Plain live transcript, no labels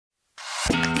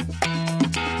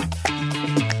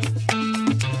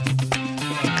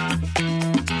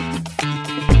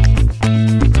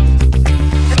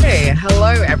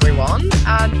everyone,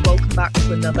 and welcome back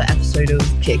to another episode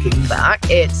of Kicking Back.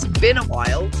 It's been a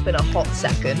while, it's been a hot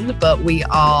second, but we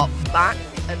are back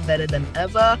and better than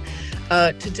ever.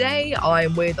 Today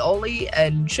I'm with Ollie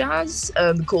and Jazz,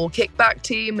 the cool Kickback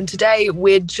team, and today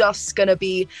we're just going to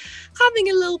be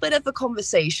having a little bit of a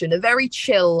conversation, a very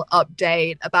chill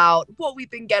update about what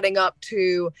we've been getting up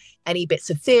to, any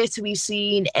bits of theatre we've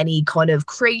seen, any kind of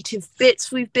creative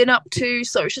bits we've been up to.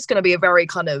 So it's just going to be a very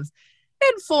kind of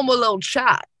informal little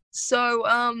chat. So,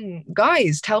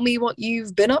 guys, tell me what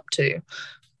you've been up to.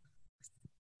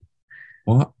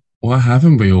 What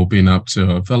haven't we all been up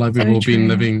to? I feel like we've Very all true. been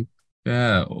living,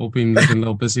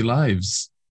 little busy lives.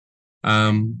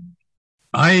 I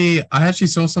actually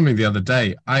saw something the other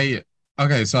day.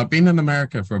 So I've been in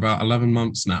America for about 11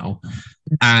 months now,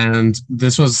 and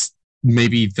this was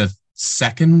maybe the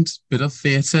second bit of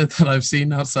theatre that I've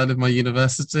seen outside of my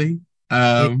university.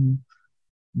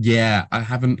 Yeah,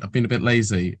 I've been a bit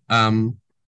lazy. And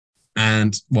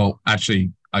well,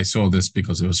 actually, I saw this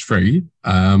because it was free.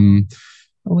 Always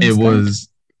It good. was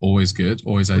always good,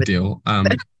 always ideal.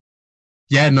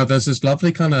 Yeah, no, there's this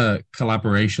lovely kind of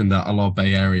collaboration that a lot of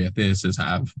Bay Area theatres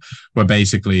have, where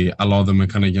basically a lot of them are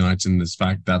kind of united in this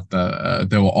fact that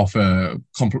they will offer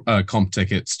comp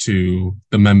tickets to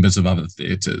the members of other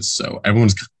theatres. So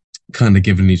everyone's kind of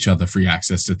giving each other free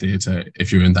access to theatre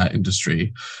if you're in that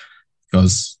industry,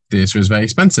 because theatre is very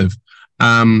expensive.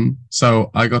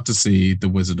 So I got to see The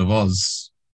Wizard of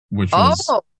Oz, which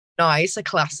was Nice, a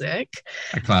classic.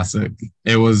 a classic.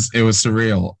 It was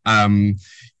surreal.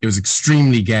 It was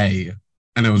extremely gay,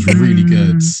 and it was really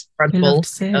good. We Incredible. love to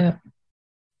see it.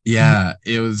 Yeah,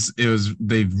 it was.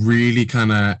 They really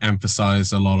kind of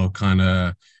emphasized a lot of kind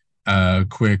of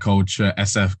queer culture,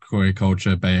 SF queer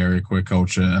culture, Bay Area queer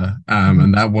culture,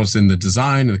 and that was in the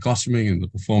design, and the costuming, and the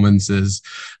performances.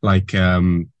 Like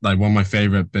one of my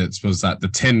favorite bits was that the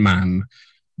Tin Man,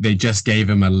 they just gave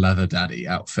him a leather daddy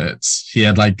outfit. He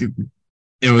had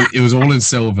it was all in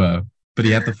silver, but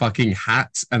he had the fucking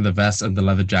hat and the vest and the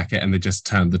leather jacket, and they just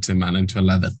turned the Tin Man into a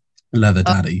leather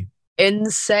daddy.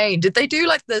 Insane. Did they do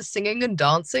like the singing and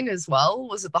dancing as well?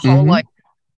 Was it the whole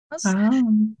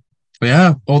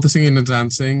Yeah, all the singing and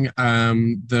dancing.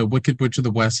 The Wicked Witch of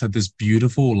the West had this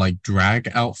beautiful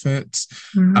drag outfit.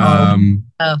 But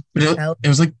it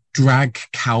was like drag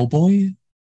cowboy,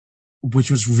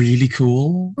 which was really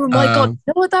cool. Oh my God, you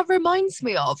know what that reminds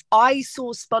me of? I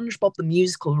saw SpongeBob the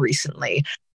Musical recently,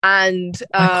 and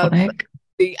Iconic.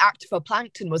 the actor for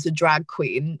Plankton was a drag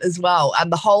queen as well,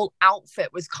 and the whole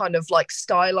outfit was kind of like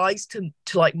stylized to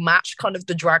like match kind of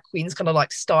the drag queen's kind of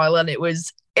like style, and it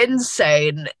was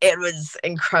insane. It was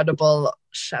incredible.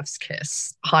 Chef's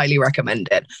kiss. Highly recommend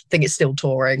it. I think it's still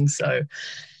touring, so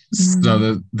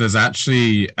there's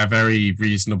actually a very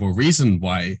reasonable reason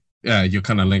why you're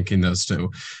kind of linking those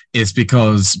two. Is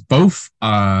because both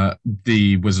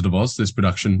the Wizard of Oz, this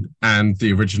production, and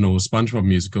the original SpongeBob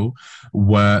musical,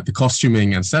 were the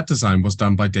costuming and set design was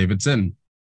done by David Zinn.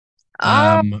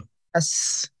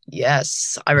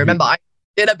 Yes, I remember. I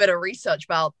did a bit of research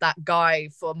about that guy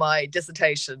for my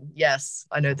dissertation. Yes,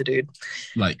 I know the dude.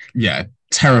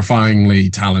 Terrifyingly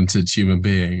talented human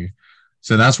being.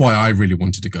 So that's why I really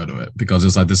wanted to go to it, because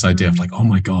it's like this idea of oh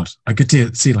my God, I get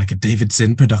to see like a David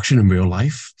Zinn production in real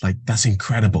life. Like, that's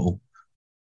incredible.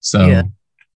 So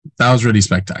that was really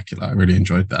spectacular. I really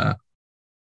enjoyed that.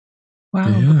 Wow.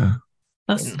 Yeah.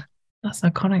 That's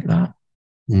iconic, that.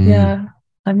 Yeah.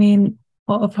 I mean,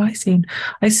 what have I seen?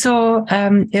 I saw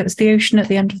it was The Ocean at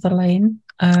the End of the Lane.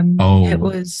 It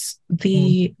was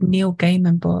the Neil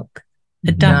Gaiman book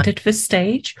adapted for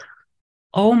stage.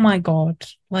 Oh my God.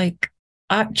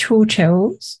 Actual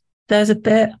chills. There's a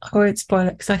bit, I won't spoil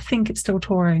it because I think it's still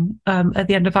touring. At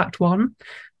the end of Act 1,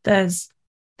 they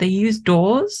use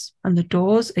doors, and the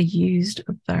doors are used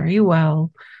very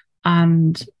well.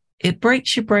 And it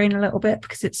breaks your brain a little bit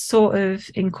because it sort of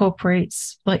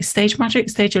incorporates like stage magic,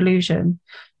 stage illusion,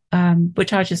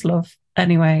 which I just love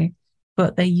anyway.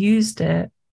 But they used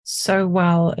it so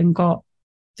well and got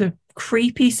the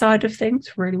creepy side of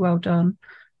things really well done.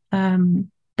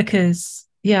 Because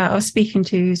I was speaking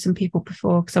to some people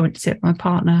before, because I went to sit with my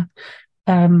partner,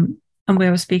 and we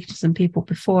were speaking to some people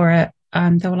before it,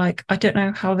 and they were like, I don't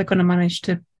know how they're going to manage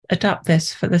to adapt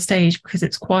this for the stage, because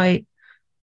it's quite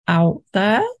out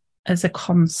there as a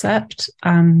concept,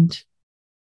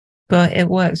 but it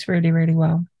works really, really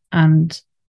well. And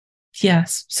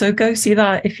yes, so go see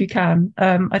that if you can.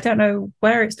 I don't know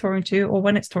where it's touring to or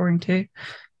when it's touring to.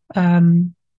 I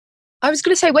was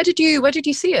going to say, where did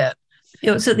you see it? It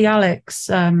was at the Alex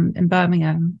in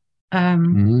Birmingham,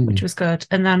 which was good.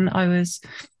 And then I was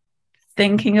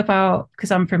thinking about,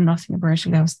 because I'm from Nottingham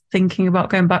originally, I was thinking about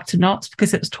going back to Notts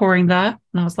because it was touring there,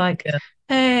 and I was like,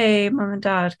 hey, mum and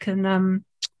dad, can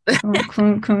we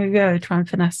go try and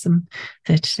finesse some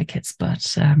theatre tickets?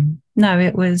 But no,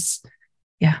 it was,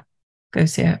 go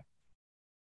see it.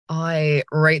 I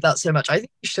rate that so much. I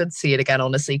think you should see it again,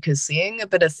 honestly, because seeing a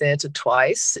bit of theatre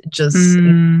twice just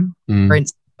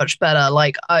brings much better.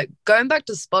 Like going back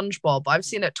to SpongeBob, I've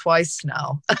seen it twice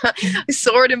now. I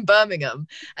saw it in Birmingham,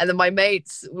 and then my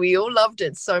mates, we all loved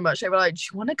it so much. They were like, "Do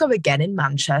you want to go again in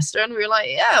Manchester?" And we were like,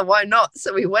 "Yeah, why not?"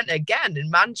 So we went again in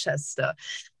Manchester,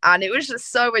 and it was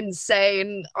just so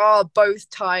insane. Oh, both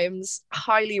times,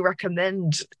 highly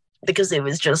recommend, because it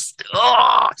was just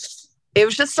it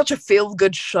was just such a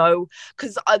feel-good show,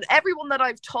 because everyone that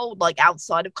I've told, like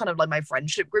outside of kind of like my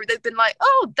friendship group, they've been like,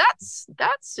 oh, that's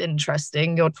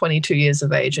interesting, you're 22 years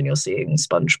of age and you're seeing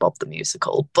SpongeBob the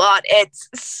musical. But it's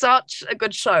such a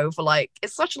good show for like,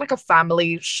 it's such like a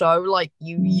family show. Like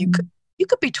you could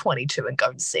be 22 and go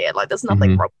and see it. Like there's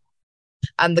nothing wrong.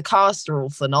 And the cast are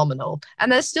all phenomenal,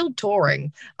 and they're still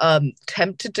touring.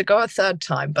 Tempted to go a third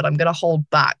time, but I'm gonna hold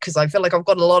back because I feel like I've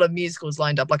got a lot of musicals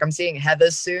lined up. Like I'm seeing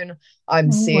Heathers soon.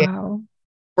 I'm seeing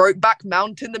Brokeback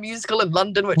Mountain, the musical in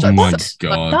London, which I'm my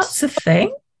god, that's a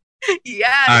thing.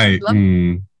 It's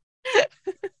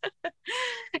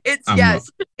it's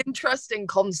an interesting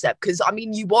concept, because I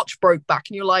mean, you watch Brokeback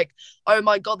and you're like, oh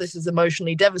my god, this is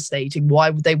emotionally devastating. Why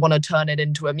would they want to turn it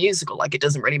into a musical? Like it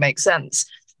doesn't really make sense.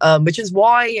 Which is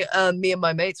why me and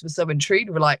my mates were so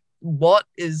intrigued. We're like, what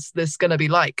is this going to be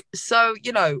like? So,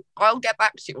 I'll get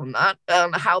back to you on that,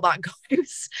 how that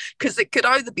goes, because it could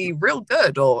either be real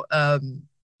good or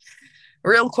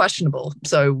real questionable.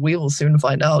 So we will soon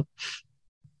find out.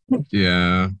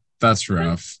 Yeah, that's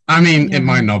rough. I mean, it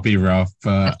might not be rough,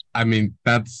 but I mean,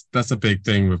 that's a big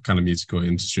thing with kind of musical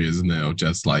industry, isn't it? Or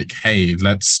just like, hey,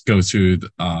 let's go through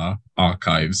our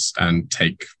archives and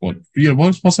take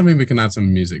what's something we can add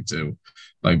some music to.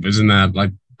 Like, wasn't that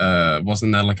like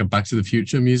a Back to the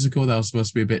Future musical that was supposed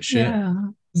to be a bit shit?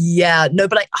 Yeah, no,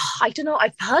 but I don't know.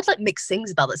 I've heard like mixed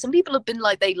things about it. Some people have been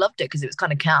like they loved it because it was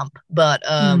kind of camp, but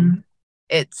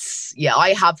it's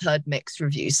I have heard mixed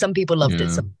reviews. Some people loved it,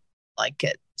 some like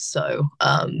it. So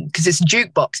because it's a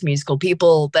jukebox musical,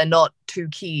 people, they're not too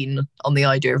keen on the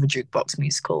idea of a jukebox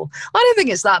musical. I don't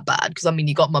think it's that bad, because I mean,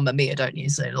 you got Mamma Mia, don't you?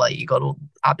 So like you got all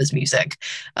ABBA's music,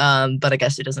 but I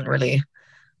guess it doesn't really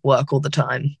work all the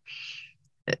time.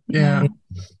 I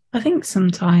think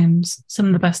sometimes some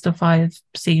of the best stuff I've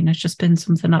seen has just been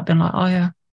something I've been like, oh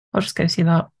yeah, I'll just go see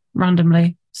that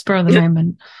randomly, spur of the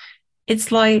moment.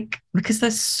 It's like, because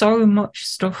there's so much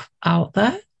stuff out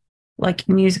there, like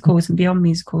musicals and beyond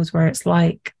musicals, where it's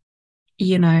like,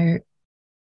 you never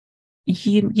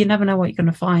know what you're going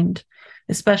to find,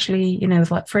 especially,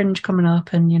 with like Fringe coming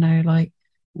up and, like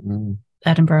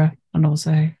Edinburgh and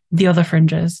also the other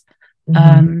Fringes.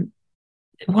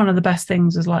 One of the best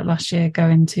things was like last year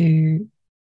going to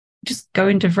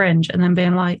Fringe and then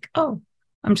being like, oh,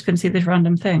 I'm just going to see this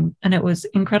random thing. And it was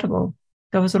incredible.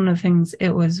 That was one of the things.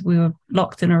 We were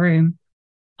locked in a room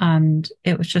and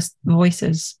it was just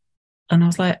voices. And I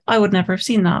was like, I would never have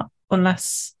seen that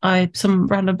unless some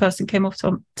random person came up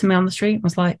to me on the street and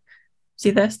was like, see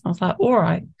this? And I was like, all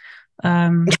right.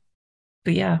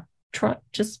 But yeah,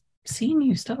 just see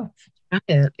new stuff.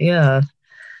 Yeah.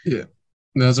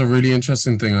 There's a really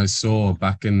interesting thing I saw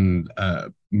back in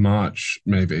March,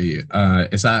 maybe.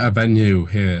 It's at a venue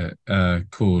here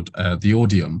called the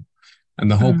Audium. And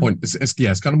the whole point is,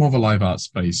 it's kind of more of a live art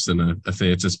space than a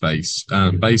theatre space.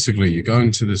 Basically, you go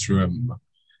into this room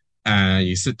and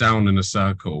you sit down in a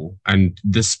circle, and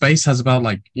this space has about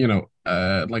like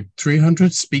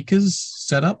 300 speakers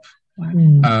set up.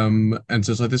 And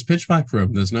so it's like this pitch black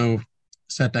room. There's no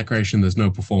set decoration, there's no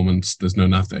performance, there's no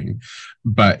nothing,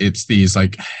 but it's these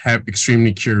like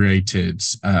extremely curated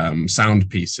sound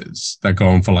pieces that go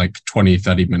on for like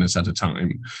 20-30 minutes at a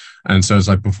time. And so it's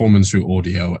like performance through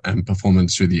audio and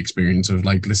performance through the experience of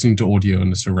like listening to audio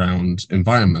in a surround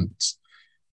environment.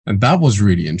 And that was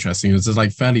really interesting. It's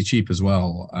like fairly cheap as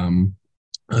well.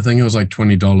 I think it was like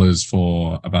 $20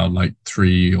 for about like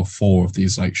 3 or 4 of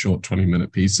these like short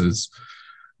 20-minute pieces.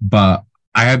 But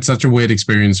I had such a weird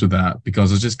experience with that,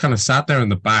 because I just kind of sat there in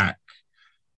the back,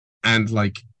 and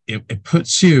like it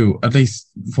puts you, at least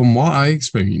from what I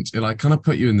experienced, it like kind of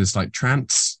put you in this like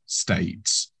trance state.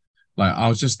 Like I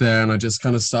was just there and I just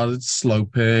kind of started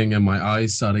sloping and my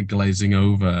eyes started glazing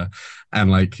over and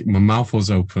like my mouth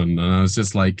was open, and I was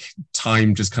just like,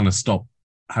 time just kind of stopped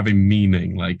having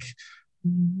meaning. Like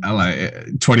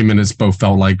 20 minutes both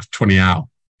felt like 20 hours.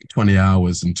 20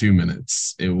 hours and 2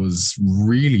 minutes. It was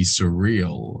really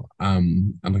surreal,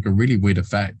 and like a really weird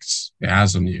effect it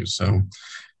has on you. So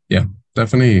yeah,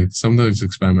 definitely some of those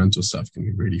experimental stuff can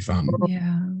be really fun.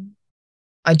 Yeah.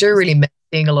 I do really miss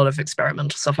seeing a lot of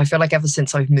experimental stuff. I feel like ever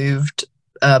since I've moved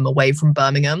away from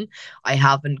Birmingham, I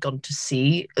haven't gone to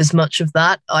see as much of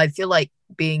that. I feel like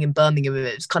being in Birmingham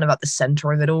is kind of at the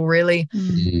center of it all, really.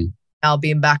 Now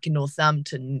being back in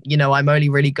Northampton, I'm only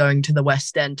really going to the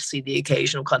West End to see the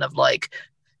occasional kind of like,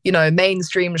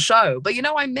 mainstream show. But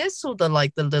I miss all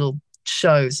the the little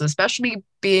shows, especially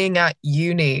being at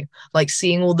uni, like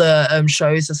seeing all the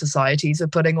shows the societies are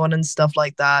putting on and stuff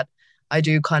like that. I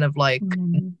do kind of like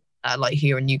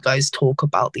hearing you guys talk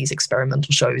about these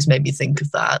experimental shows made me think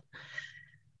of that.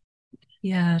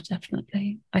 Yeah,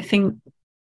 definitely. I think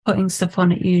putting stuff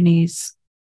on at uni's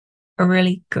a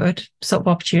really good sort of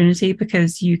opportunity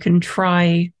because you can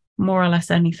try more or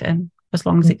less anything as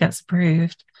long as it gets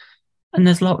approved. And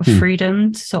there's a lot of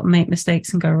freedom to sort of make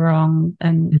mistakes and go wrong.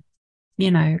 And,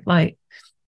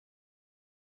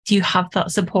 do you have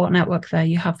that support network there?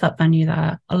 You have that venue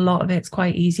there. A lot of it's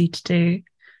quite easy to do.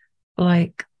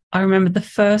 Like, I remember the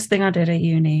first thing I did at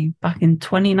uni back in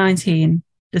 2019,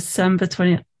 December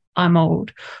 20, I'm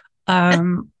old,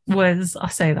 was, I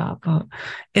say that, but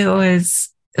it was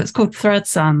called Thread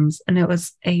Sands, and it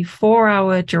was a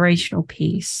 4-hour durational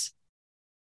piece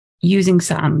using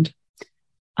sand.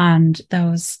 And there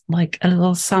was like a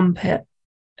little sand pit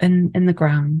in the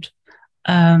ground.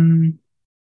 And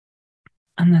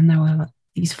then there were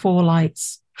these 4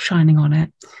 lights shining on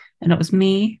it. And it was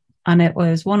me and it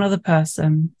was one other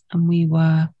person. And we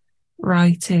were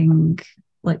writing,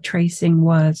 like tracing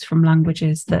words from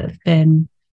languages that have been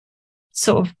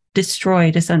sort of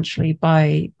destroyed essentially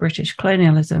by British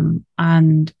colonialism.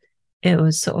 And it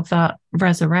was sort of that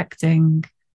resurrecting.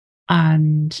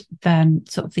 And then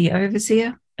sort of the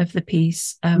overseer of the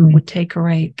piece would take a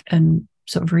rake and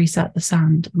sort of reset the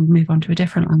sand and move on to a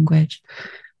different language.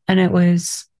 And it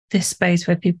was this space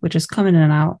where people would just come in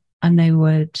and out, and they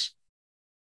would,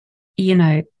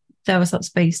 there was that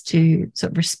space to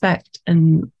sort of respect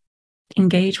and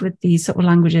engage with these sort of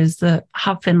languages that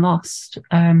have been lost.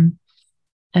 And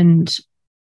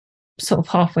sort of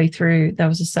halfway through, there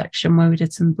was a section where we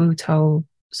did some Buto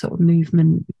sort of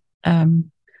movement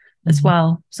as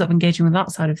well, sort of engaging with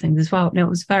that side of things as well. And it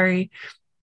was I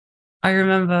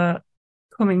remember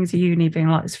coming to uni being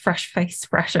like this fresh face,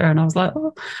 fresher, and I was like,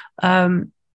 oh,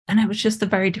 and it was just a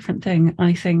very different thing.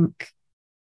 I think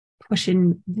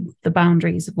pushing the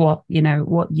boundaries of what you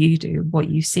do, what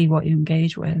you see, what you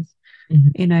engage with,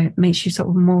 makes you sort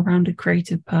of a more rounded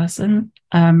creative person.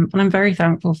 And I'm very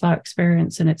thankful for that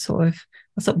experience. And I sort of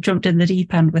jumped in the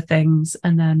deep end with things,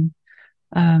 and then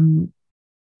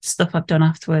stuff I've done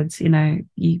afterwards, you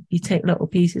take little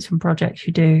pieces from projects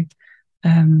you do,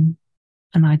 and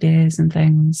ideas and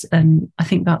things. And I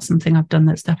think that's something I've done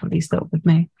that's definitely stuck with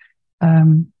me.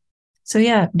 So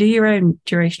yeah, do your own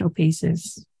durational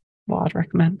pieces, what I'd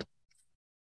recommend.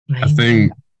 I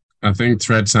think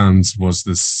Thread Sounds was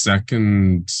the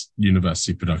second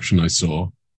university production I saw.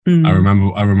 I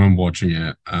remember watching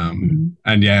it. And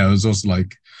yeah, it was also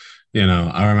like,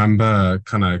 I remember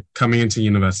kind of coming into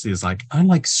university as like, I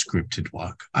like scripted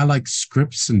work. I like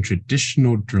scripts and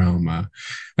traditional drama.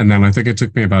 And then I think it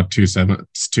took me about two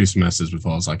semesters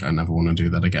before I was like, I never want to do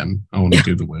that again. I want to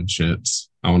do the weird shit.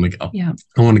 I want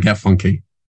to get funky.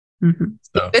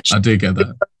 So I do get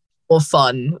that. More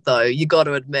fun though, you got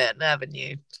to admit, haven't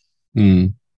you?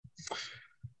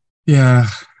 Yeah.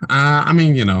 I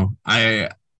mean, I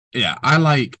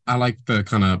like the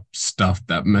kind of stuff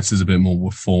that messes a bit more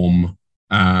with form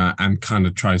and kind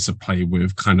of tries to play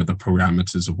with kind of the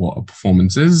parameters of what a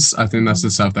performance is. I think that's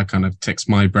the stuff that kind of ticks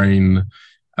my brain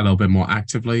a little bit more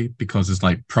actively because it's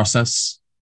like process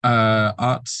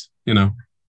art, I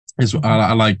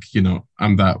like,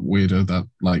 I'm that weirdo that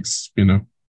likes,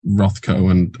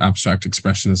 Rothko and abstract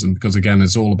expressionism because again,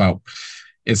 it's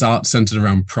art centered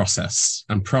around process,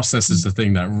 and process is the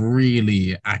thing that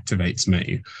really activates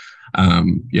me.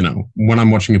 When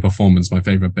I'm watching a performance, my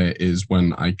favorite bit is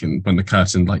when the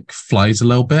curtain like flies a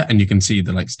little bit and you can see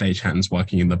the like stage hands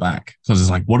working in the back. So it's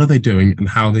like, what are they doing and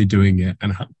how are they doing it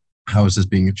and how is this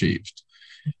being achieved?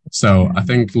 So I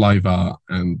think live art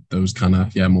and those kind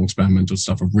of more experimental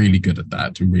stuff are really good at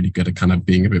that and really good at kind of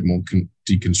being a bit more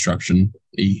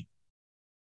deconstruction-y.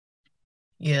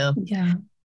 Yeah.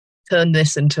 Turn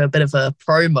this into a bit of a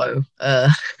promo,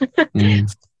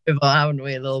 haven't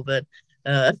we, a little bit?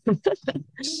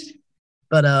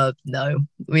 But no,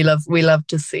 we love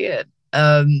to see it.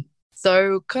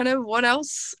 So kind of what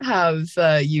else have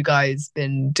you guys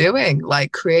been doing,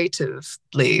 like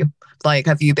creatively? Like,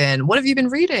 what have you been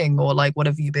reading, or like, what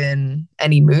have you been,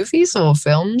 any movies or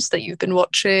films that you've been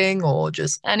watching, or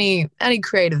just any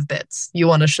creative bits you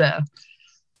want to share?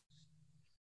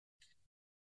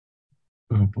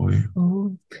 Oh boy.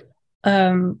 Ooh.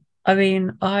 I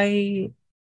mean, I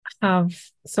have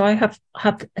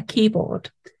had a keyboard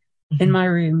in my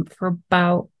room for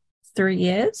about 3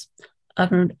 years.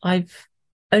 I've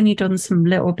only done some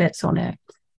little bits on it.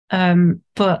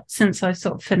 But since I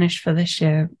sort of finished for this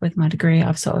year with my degree,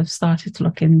 I've sort of started to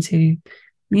look into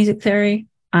music theory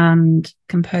and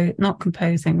not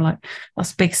composing, like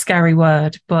that's a big scary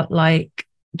word, but like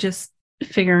just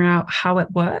figuring out how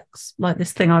it works, like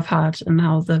this thing I've had and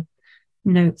how the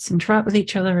notes interact with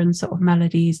each other and sort of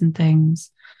melodies and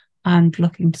things, and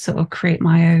looking to sort of create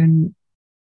my own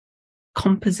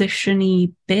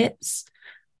composition-y bits.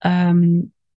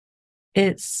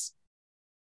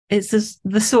 It's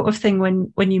the sort of thing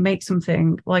when you make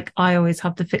something, like I always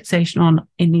have the fixation on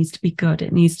it needs to be good,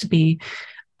 it needs to be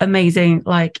amazing,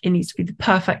 like it needs to be the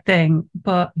perfect thing.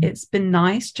 But it's been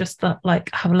nice just that,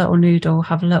 like, have a little noodle,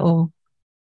 have a little,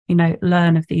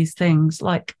 learn of these things.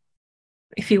 Like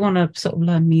if you want to sort of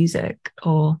learn music,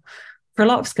 or for a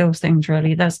lot of skills things,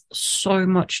 really, there's so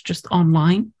much just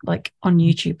online, like on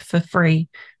YouTube for free,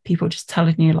 people just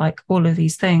telling you like all of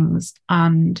these things.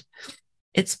 And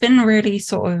it's been really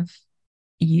sort of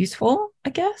useful, I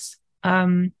guess,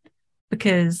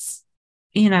 because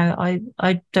I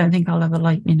don't think I'll ever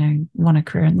want a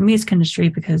career in the music industry,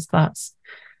 because that's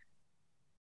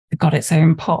got its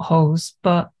own potholes.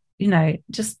 But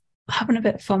just having a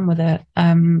bit of fun with it,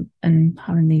 and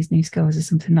having these new skills is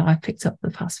something that I've picked up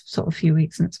the past sort of few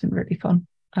weeks, and it's been really fun.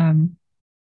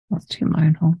 Not to my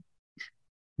own horn.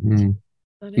 No,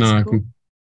 cool. I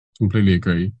completely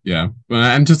agree. Yeah,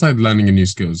 and just like learning a new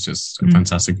skill is just a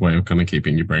fantastic way of kind of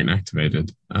keeping your brain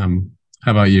activated. How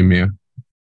about you, Mia?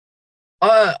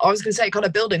 I was going to say, kind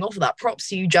of building off of that, props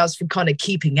to you, Jazz, for kind of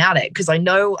keeping at it, because I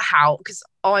know because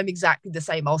I'm exactly the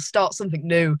same. I'll start something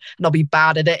new and I'll be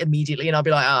bad at it immediately, and I'll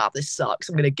be like, this sucks,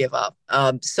 I'm going to give up.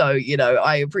 So,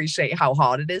 I appreciate how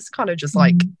hard it is, kind of just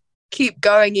like keep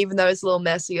going, even though it's a little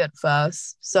messy at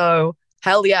first. So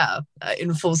hell yeah,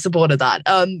 in full support of that.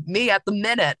 Me at the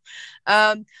minute,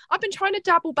 I've been trying to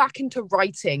dabble back into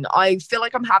writing. I feel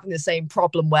like I'm having the same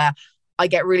problem where I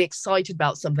get really excited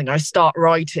about something, I start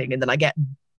writing, and then I get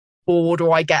bored,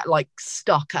 or I get like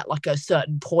stuck at like a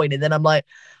certain point, and then I'm like,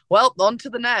 well, on to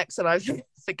the next, and I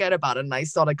forget about it, and I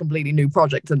start a completely new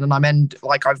project, and then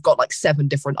I've got like 7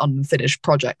 different unfinished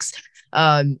projects.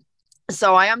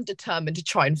 So I am determined to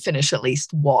try and finish at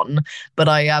least one, but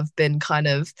I have been kind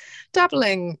of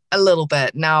dabbling a little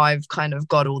bit. Now I've kind of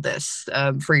got all this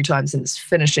free time since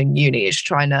finishing uni, is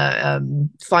trying to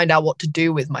find out what to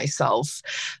do with myself.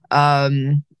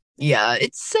 Yeah,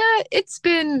 it's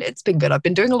been good. I've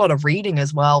been doing a lot of reading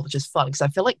as well, which is fun, because I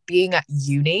feel like being at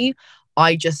uni,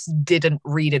 I just didn't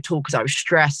read at all because I was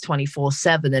stressed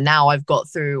 24/7, and now I've got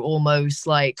through almost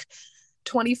like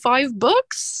 25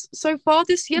 books so far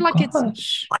this year. I've been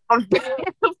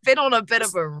on a bit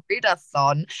of a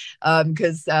readathon,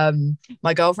 because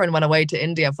my girlfriend went away to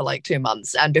India for like 2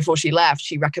 months, and before she left,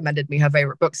 she recommended me her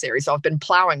favorite book series, so I've been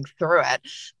plowing through it.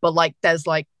 But like there's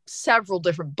like several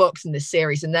different books in this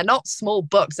series, and they're not small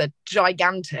books, they're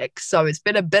gigantic, so it's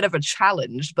been a bit of a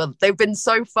challenge, but they've been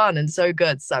so fun and so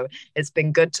good. So it's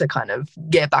been good to kind of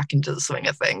get back into the swing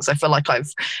of things. I feel like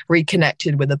I've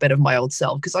reconnected with a bit of my old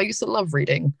self, because I used to love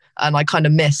reading and I kind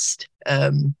of missed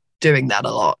doing that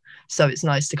a lot. So it's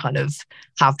nice to kind of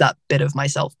have that bit of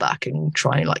myself back and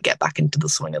try and like get back into the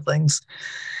swing of things.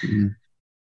 I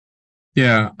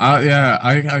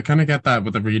kind of get that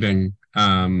with the reading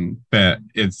bit.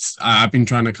 I've been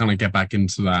trying to kind of get back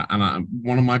into that, and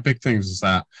one of my big things is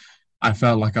that I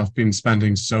felt like I've been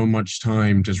spending so much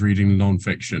time just reading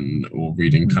nonfiction or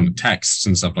reading kind of texts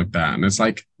and stuff like that, and it's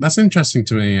like that's interesting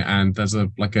to me, and there's a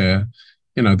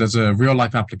real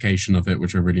life application of it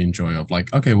which I really enjoy, of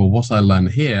like, okay, well, what I learn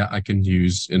here I can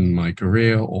use in my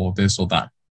career or this or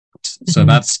that. So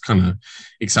that's kind of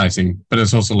exciting, but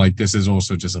it's also like, this is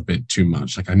also just a bit too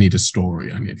much. Like I need a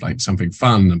story, I need like something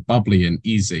fun and bubbly and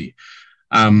easy.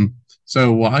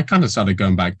 So I kind of started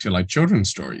going back to like children's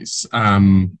stories,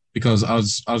 because I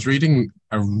was reading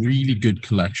a really good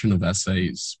collection of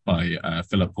essays by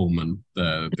Philip Pullman,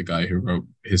 the guy who wrote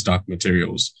His Dark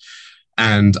Materials.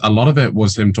 And a lot of it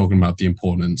was him talking about the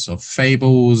importance of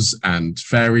fables and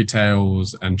fairy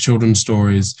tales and children's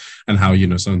stories, and how,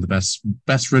 some of the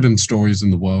best written stories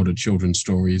in the world are children's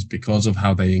stories because of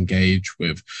how they engage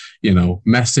with,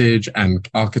 message and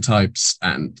archetypes,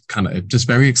 and kind of just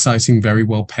very exciting, very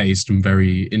well paced, and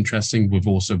very interesting, with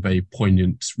also very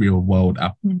poignant real world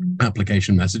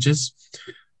application messages.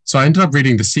 So I ended up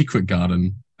reading The Secret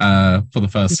Garden for the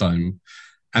first time.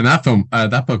 And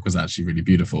that book was actually really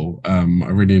beautiful. I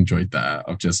really enjoyed that.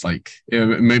 Of just like,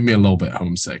 it made me a little bit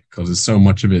homesick, because so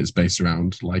much of it is based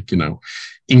around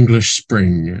English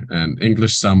spring and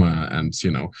English summer, and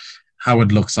how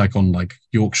it looks like on like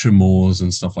Yorkshire moors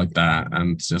and stuff like that,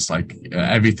 and just like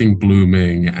everything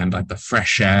blooming, and like the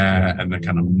fresh air and the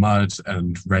kind of mud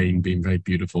and rain being very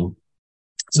beautiful.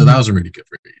 So that was a really good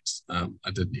read.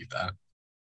 I did need that.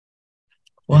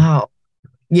 Wow.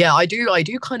 Yeah, I do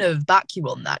kind of back you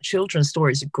on that. Children's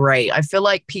stories are great. I feel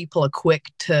like people are quick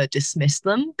to dismiss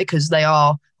them because they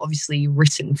are obviously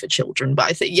written for children. But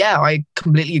I think, I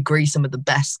completely agree. Some of the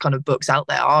best kind of books out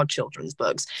there are children's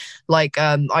books. Like,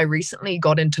 I recently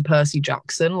got into Percy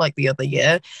Jackson like the other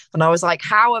year, and I was like,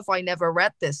 how have I never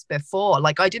read this before?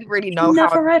 Like, I didn't really know how.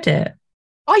 Never read it.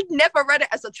 I never read it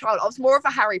as a child. I was more of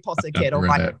a Harry Potter kid. Or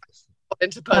I got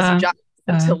into Percy Jackson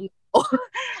until now.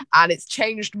 And it's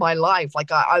changed my life.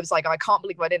 Like, I was like, I can't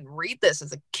believe I didn't read this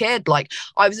as a kid. Like,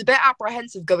 I was a bit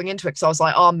apprehensive going into it, because I was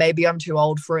like, oh, maybe I'm too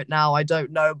old for it now, I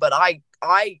don't know. But I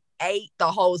ate the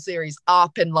whole series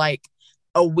up in like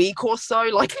a week or so.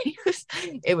 Like,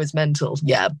 it was mental.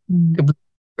 Yeah,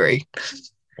 agree.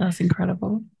 That's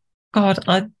incredible. God,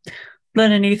 I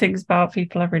learn new things about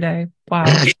people every day. Wow.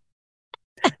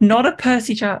 Not a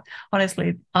Percy Jackson.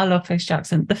 Honestly, I love Percy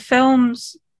Jackson. The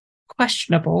film's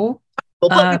questionable.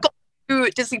 But we've got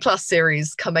two Disney Plus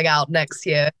series coming out next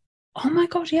year. Oh my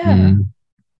God, yeah.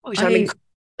 Which I'm incredibly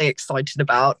excited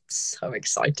about. So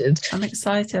excited. I'm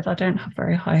excited. I don't have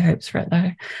very high hopes for it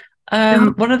though.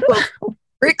 One of the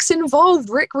Rick's involved.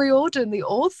 Rick Riordan, the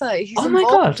author. He's involved. My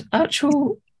God,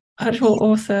 actual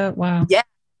author. Wow. Yeah,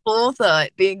 author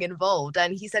being involved,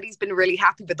 and he said he's been really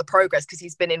happy with the progress because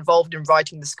he's been involved in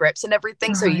writing the scripts and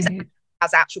everything. Right. So he's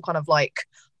has actual kind of like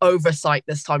oversight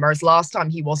this time, whereas last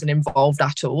time he wasn't involved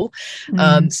at all.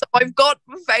 So I've got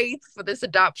faith for this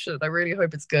adaptation. I really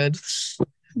hope it's good. It's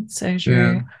so true.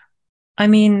 Yeah. I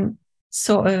mean,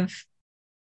 sort of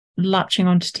latching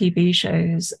onto TV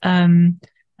shows,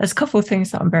 there's a couple of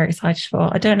things that I'm very excited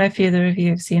for. I don't know if either of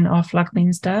you have seen Our Flag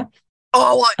Means Death.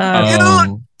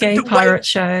 Gay pirate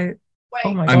show.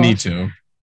 Oh my God. I need to.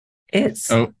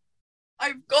 It's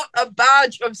I've got a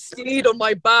badge of Steed on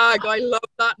my bag. I love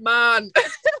that man.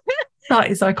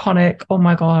 That is iconic. Oh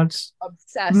my God.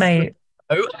 Obsessed. Mate.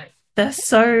 They're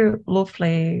so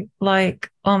lovely.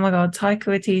 Like, oh my God, Taika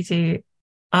Waititi,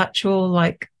 actual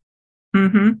like,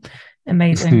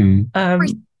 amazing.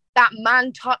 That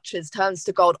man touches turns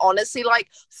to gold. Honestly, like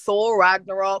Thor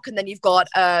Ragnarok, and then you've got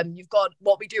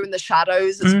What We Do in the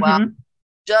Shadows as well.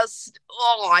 Just,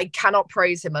 I cannot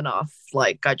praise him enough.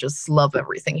 Like, I just love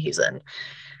everything he's in.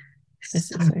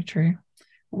 This is so true.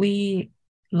 We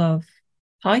love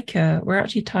Taika. We're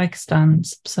actually Taika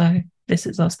stans, so this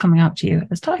is us coming out to you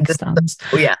as Taika stans.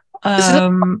 Oh yeah. This is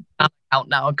out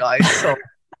now, guys. So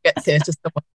get theatre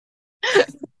somewhere.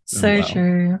 So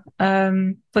true.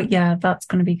 But yeah, that's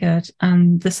going to be good.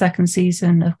 And the second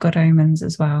season of Good Omens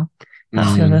as well.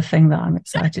 That's the other thing that I'm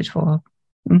excited for.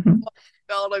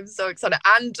 God, I'm so excited.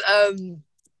 And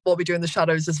What We Do in the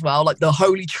Shadows as well, like the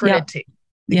Holy Trinity.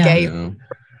 I'm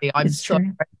so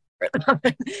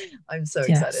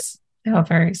excited. They are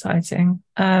very exciting.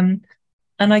 And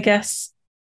I guess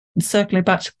circling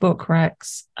back to book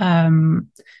recs,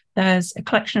 there's a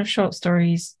collection of short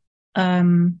stories. So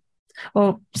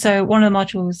one of the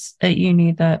modules at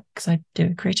uni that, because I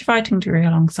do a creative writing degree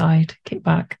alongside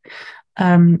Kickback,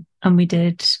 and we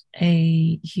did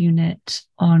a unit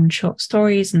on short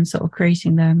stories and sort of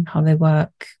creating them, how they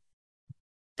work.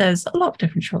 There's a lot of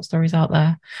different short stories out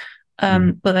there,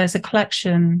 but there's a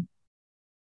collection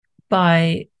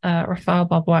by Raphael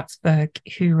Bob-Waxberg,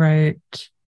 who wrote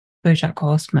BoJack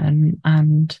Horseman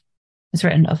and has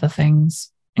written other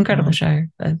things. Incredible show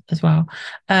as well.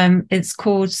 It's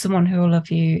called Someone Who Will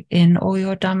Love You in All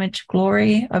Your Damaged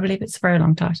Glory. I believe it's a very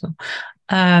long title.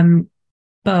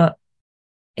 But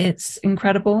it's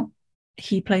incredible.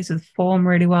 He plays with form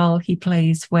really well. He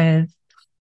plays with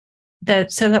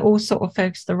so they're all sort of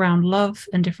focused around love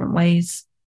and different ways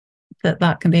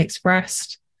that can be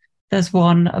expressed. There's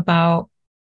one about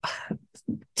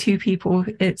two people.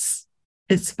 It's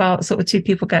about sort of two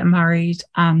people getting married,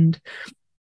 and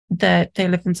they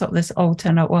live in sort of this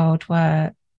alternate world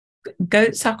where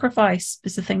goat sacrifice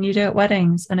is the thing you do at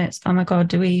weddings, and it's, oh my god,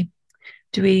 do we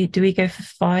go for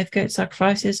 5 goat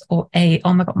sacrifices or 8?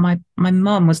 Oh my god, my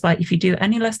mum was like, if you do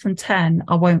any less than 10,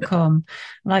 I won't come.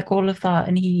 Like all of that,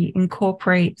 and he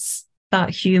incorporates that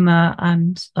humor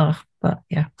and but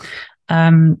yeah,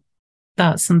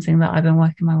 that's something that I've been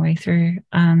working my way through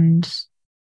and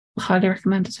highly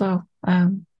recommend as well.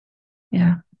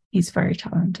 Yeah, he's very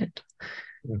talented.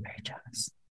 Very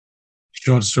jealous.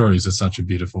 Short stories are such a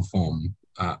beautiful form.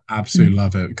 Absolutely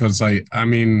love it, because I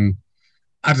mean,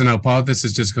 I don't know, part of this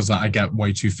is just because I get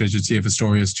way too fidgety if a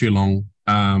story is too long.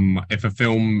 If a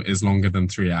film is longer than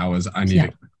 3 hours, I need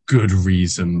a good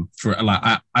reason for it.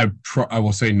 Like I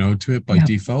will say no to it by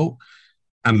default,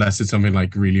 unless it's something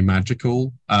like really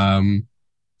magical. And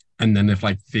then if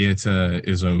like theater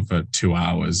is over 2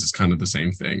 hours, it's kind of the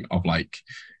same thing of like,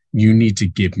 you need to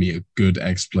give me a good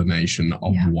explanation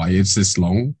of why it's this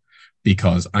long,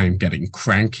 because I'm getting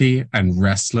cranky and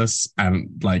restless and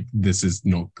like, this is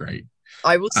not great.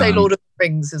 I would say Lord of the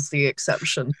Rings is the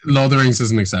exception. Lord of the Rings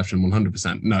is an exception,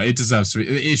 100%. No, it deserves to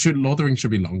be. It should. Lord of the Rings should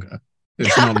be longer.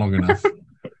 It's not long enough.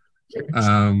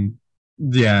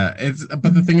 Yeah, it's.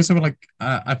 But the thing is, like,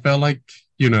 I feel like,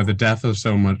 you know, the death of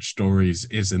so much stories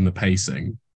is in the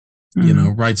pacing. You know,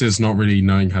 writers not really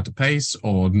knowing how to pace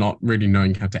or not really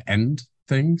knowing how to end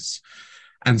things.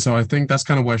 And so I think that's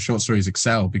kind of where short stories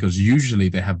excel, because usually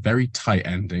they have very tight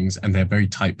endings and they're very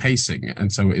tight pacing.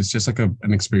 And so it's just like an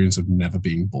experience of never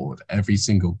being bored. Every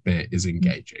single bit is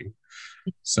engaging.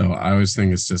 So I always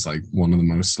think it's just like one of the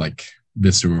most like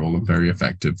visceral and very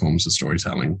effective forms of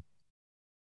storytelling.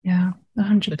 Yeah,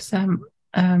 100%.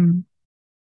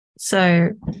 So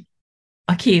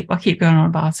I keep going on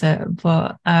about it,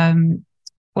 but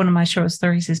one of my short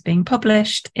stories is being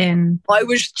published in I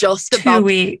was just 2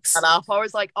 weeks. And I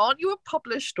was like, aren't you a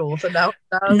published author now?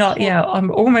 Not yet. I'm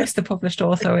almost a published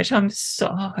author, which I'm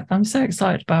so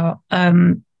excited about.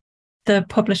 The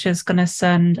publisher's going to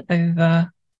send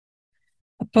over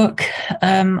a book,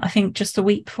 I think just a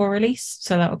week before release,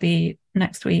 so that'll be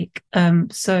next week.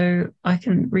 So I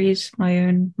can read my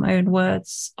own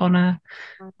words on a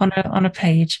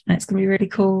page, and it's going to be really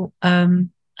cool.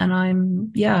 And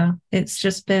it's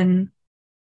just been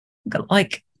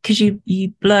like, because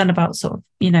you learn about sort of,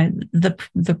 you know,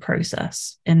 the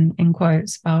process in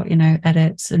quotes about, you know,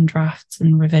 edits and drafts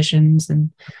and revisions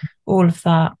and all of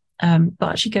that. But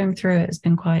actually going through it has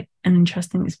been quite an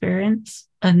interesting experience,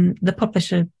 and the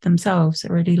publisher themselves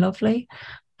are really lovely.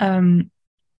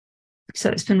 So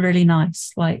it's been really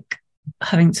nice, like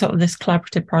having sort of this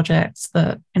collaborative project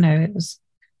that, you know, it was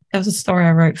a story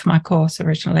I wrote for my course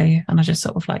originally, and I just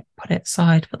sort of like put it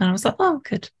aside. But then I was like, oh, I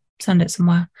could send it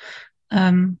somewhere.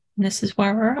 This is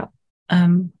where we're at.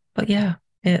 But yeah,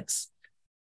 it's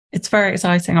very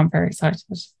exciting. I'm very excited.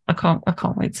 I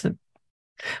can't wait to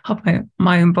have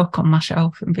my own book on my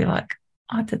shelf and be like,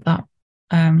 I did that.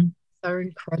 So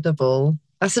incredible.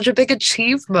 That's such a big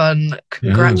achievement.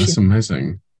 Congratulations. Yeah, that's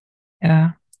amazing.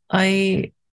 Yeah.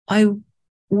 I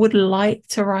would like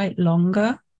to write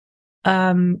longer.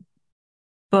 But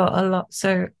a lot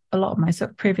of my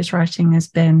sort of previous writing has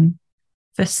been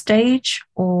for stage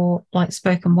or like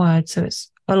spoken word. So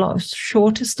it's a lot of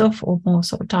shorter stuff or more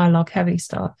sort of dialogue heavy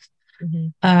stuff.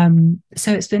 So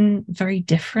it's been very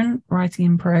different writing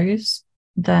in prose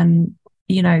than,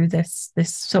 you know, this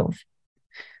sort of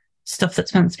stuff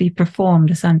that's meant to be performed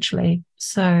essentially.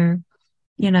 So,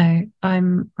 you know,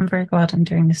 I'm very glad I'm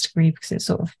doing this degree, because it's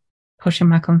sort of pushing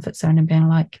my comfort zone and being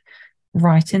like,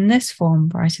 write in this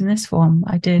form.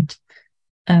 I did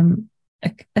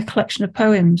a collection of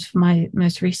poems for my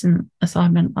most recent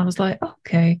assignment. I was like, oh,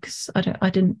 okay, because I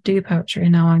didn't do poetry,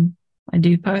 and now I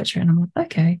do poetry, and I'm like,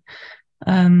 okay.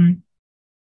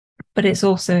 But it's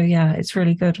also, yeah, it's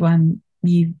really good when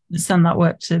you send that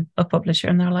work to a publisher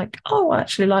and they're like, oh, I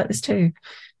actually like this too,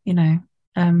 you know,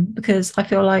 because I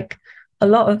feel like a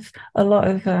lot of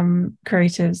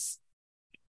creators,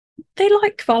 they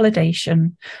like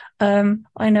validation.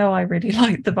 I know I really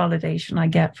like the validation I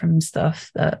get from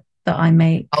stuff that I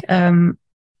make, you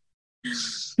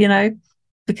know,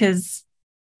 because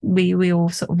we all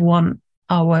sort of want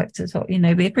our work to sort of, you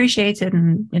know, be appreciated,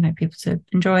 and, you know, people to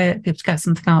enjoy it, people to get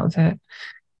something out of it,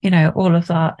 you know, all of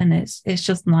that. And it's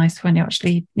just nice when you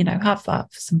actually, you know, have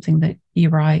that for something that you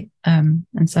write and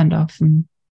send off, and,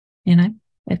 you know,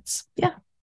 it's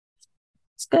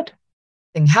good.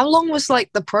 How long was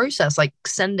like the process, like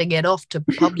sending it off to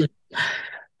publish?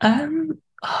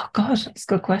 Oh God, that's a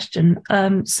good question.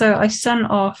 So I sent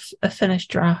off a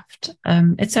finished draft.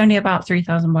 It's only about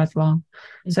 3,000 words long,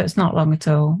 so it's not long at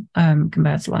all,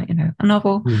 compared to, like, a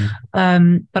novel.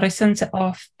 But I sent it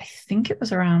off, I think it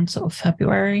was around sort of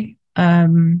February.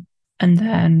 And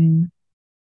then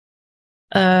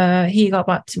he got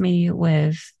back to me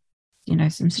with,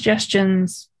 some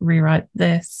suggestions, rewrite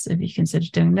this if you consider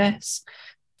doing this.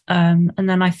 And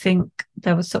then I think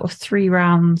there was sort of 3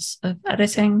 rounds of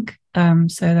editing. So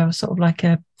there was sort of like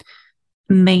a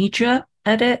major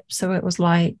edit. So it was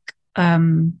like,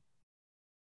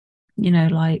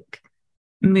 like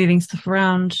moving stuff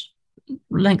around,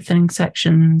 lengthening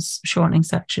sections, shortening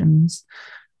sections.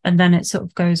 And then it sort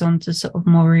of goes on to sort of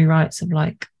more rewrites of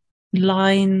like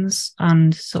lines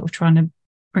and sort of trying to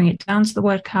bring it down to the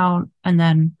word count. And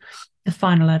then the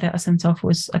final edit I sent off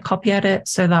was a copy edit.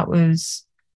 So that was,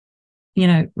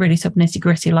 really sort of nitty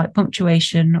gritty, like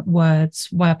punctuation, words,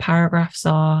 where paragraphs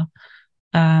are,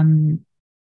 a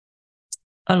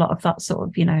lot of that sort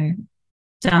of,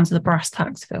 down to the brass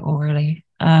tacks of it all, really.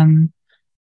 And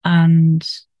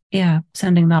yeah,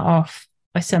 sending that off.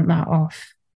 I sent that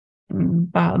off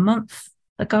about a month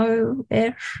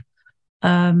ago-ish.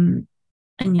 And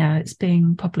yeah, it's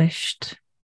being published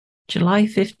July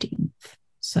 15th.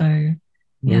 So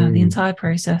yeah, the entire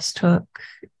process took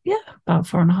about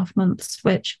 4.5 months,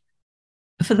 which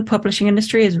for the publishing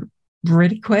industry is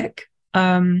really quick.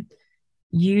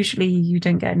 Usually you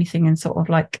don't get anything in sort of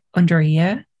like under a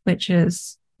year, which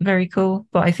is very cool.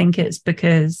 But I think it's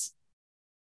because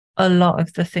a lot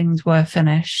of the things were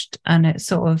finished and it's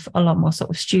sort of a lot more sort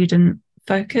of student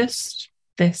focused,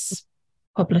 this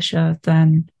publisher,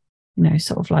 than,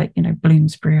 sort of like,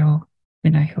 Bloomsbury or,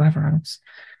 whoever else.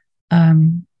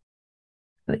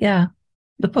 But yeah,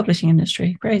 the publishing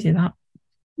industry, crazy that.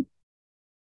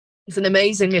 It's an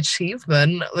amazing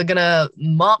achievement. We're gonna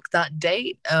mark that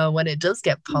date when it does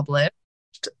get published.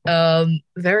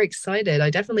 Very excited. I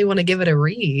definitely want to give it a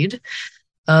read,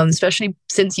 especially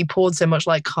since you poured so much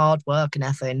like hard work and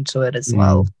effort into it as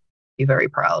well. Be very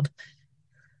proud.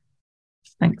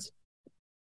 Thanks.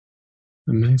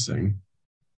 Amazing.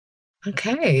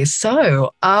 Okay,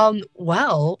 so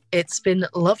well, it's been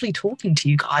lovely talking to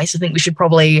you guys. I think we should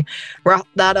probably wrap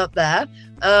that up there.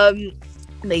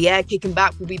 But yeah, Kickin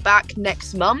Back will be back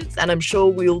next month, and I'm sure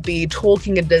we'll be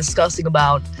talking and discussing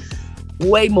about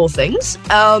way more things.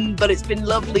 But it's been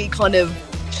lovely kind of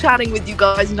chatting with you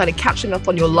guys and kind of catching up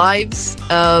on your lives.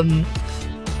 And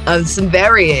some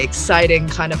very exciting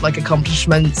kind of like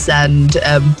accomplishments and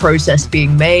process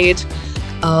being made.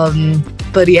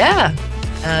 But yeah,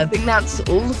 I think that's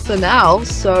all for now.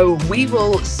 So we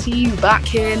will see you back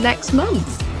here next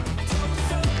month.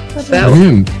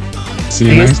 Brilliant. See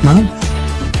you next month.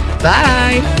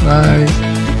 Bye. Bye.